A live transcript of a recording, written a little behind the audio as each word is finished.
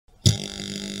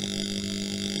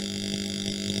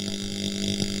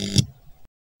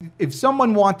if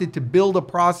someone wanted to build a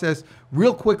process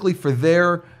real quickly for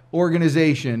their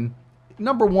organization,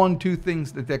 number one, two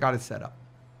things that they got to set up.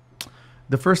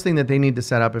 The first thing that they need to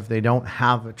set up if they don't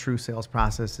have a true sales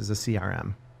process is a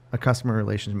CRM, a customer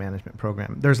relations management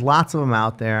program. There's lots of them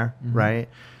out there, right?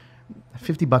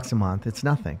 $50 a month, it's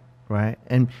nothing, right?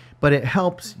 But it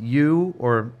helps you,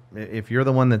 or if you're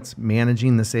the one that's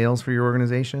managing the sales for your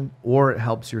organization, or it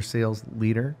helps your sales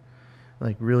leader,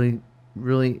 like really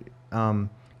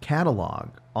catalog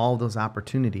all those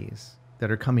opportunities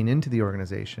that are coming into the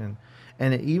organization.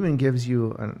 And it even gives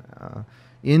you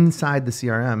inside the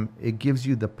CRM, it gives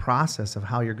you the process of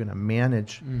how you're going to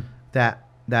manage that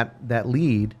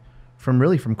lead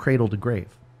from cradle to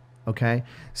grave. Okay,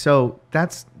 so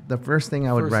that's the first thing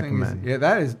I would recommend.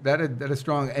 That is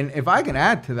strong. And if I can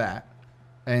add to that,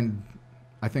 and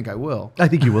I think I will. I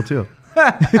think you will too.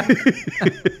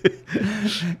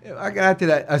 If I can add to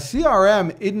that, a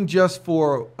CRM isn't just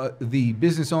for the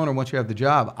business owner once you have the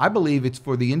job. I believe it's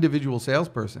for the individual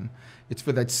salesperson. It's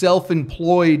for that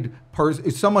self-employed person.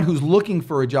 It's someone who's looking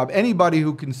for a job. Anybody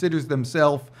who considers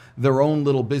themselves their own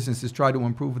little businesses, try to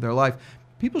improve their life.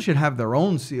 People should have their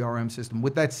own CRM system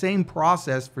with that same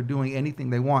process for doing anything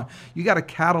they want. You got to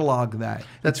catalog that.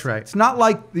 That's right. It's not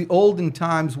like the olden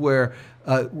times where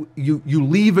you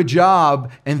leave a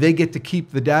job and they get to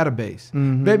keep the database.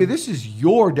 Baby, this is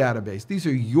your database. These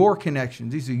are your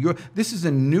connections. This is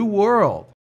a new world.